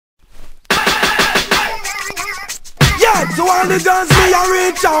all the girls me a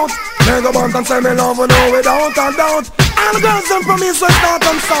reach out. Mega Banton say me love you know without a doubt. All the girls them from me so start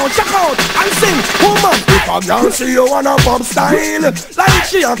and sound. Check out and sing, woman. If a girl see you on a pop style, like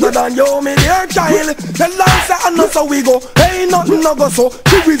she hotter than you, me dear child. Tell her say I know so we go. Hey, nothing no go so.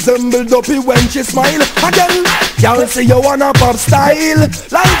 She resemble Duppy when she smile. Again, girl see you on a pop style,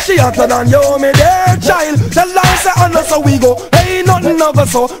 like she hotter than you, me dear child. Tell her say I know so we go. Hey, nothing no go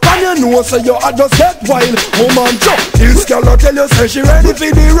so. From you know so you are just get wild. Woman, Joe, this girl I tell you say she ready for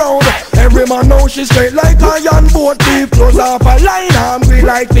the round. Every man know she straight like iron boat. Deep close off a line, I'm green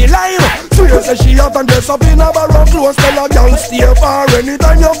like the lime. Swear say she out and dress up in a barrow clothes. Tell a girl stay far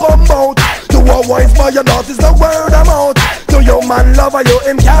anytime you come out. To a wise boy your daughter is the word I'm out. To your man lover you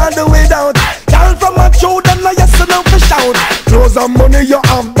him can't do without. Girl from a children now yes enough to shout. Clothes and money you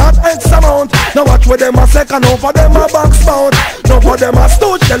have that X amount. Now watch with them a second, no for them a box bout. No for them a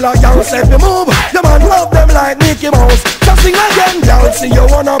stooge, tell a girl say you move. Your man love them like Mickey Mouse. Just sing again, girl, see you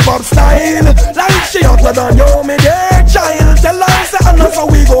wanna pop style. Like she hotter than you, me dear child. Tell her say I know so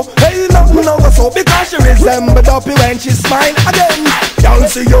we go. Hey, nothing no go so. Because she resemble Duppy when she smile again. Girl,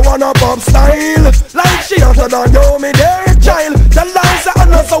 see you wanna pop style. Like she hotter than you, me dear child. Tell her say I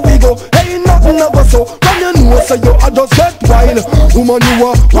know so we go. Hey, nothing no go so. From you know so you are just get wild. Woman you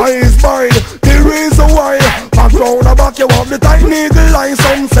are wise mind. The reason why back round the back you have the tiny eagle eye.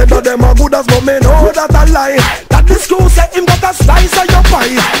 Some said that them are good as but me know that a lie. That the screw say him got a slice of your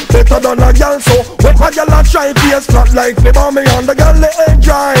pie. Better than a girl so when a girl a try face flat like me but me on the girl the head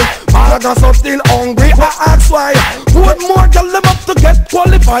dry. Malaga so still hungry I ask why. What more girl them up to get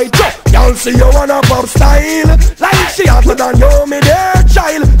qualified. Girl see you wanna pop style. Like she hotter than you me dear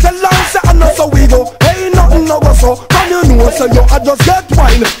child. Tell her say I know so we go. Hey nothing no go so. From you know so you a just get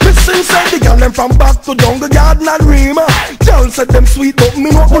wild. Listen say the girl them from back to down the garden and Rima. Girl said them sweet but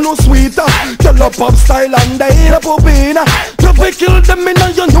me know no sweeter. Girl a pop style and they ain't a pupina. You fi kill them me know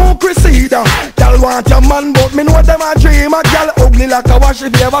you know Crescida. Girl want your man but me know them a dreamer. Girl ugly like a wash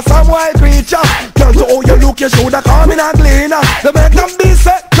if you ever some white creature. Girl to how you look you shoulda come in a cleaner. The make them be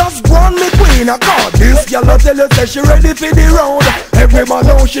set just one me queen. God this girl I tell you say she ready for the round. Every man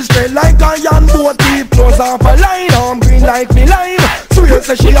know she straight like a iron boat. Deep close off a line, I'm green like me lime. Swear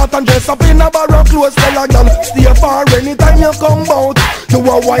say she out and dress up in a barrow clothes. Tell a girl stay far anytime you come out. You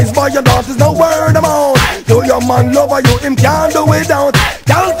a wise boy your daughter's no word of mouth. You your man lover you him can't do without.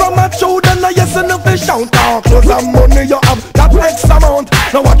 Girl from a children now yes enough to shout. Talk clothes and money you have that X amount.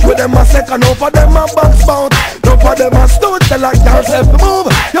 Now watch with them a second, no for them a box bout. No for them a stood, tell a girl self to move.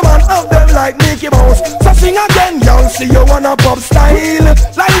 Your man have them like Mickey Mouse. So sing again, y'all see you wanna pop style.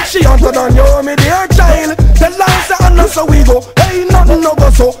 Like she hotter than you, me dear child. Tell her say I know so we go. Hey, nothing no go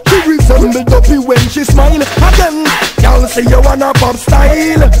so. She resemble Duppy when she smile. Again, y'all see you wanna pop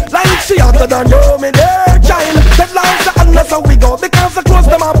style. Like she hotter than you, me dear child. Tell her say I know so we go. Because the clothes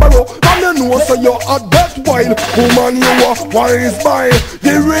them a borrow. From you know so you are that wild. Woman you are wise by.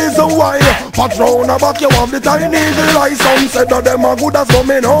 The reason why pat round the back you have the tiny eagle eye. Some said that them are good as but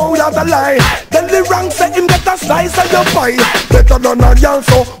me know that's a lie. Then the rank say him get a slice of your pie. Better than a girl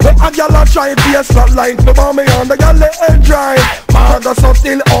so when a girl a try face flat like the mommy on the girl the head dry. Malaga so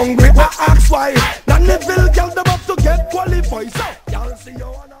still hungry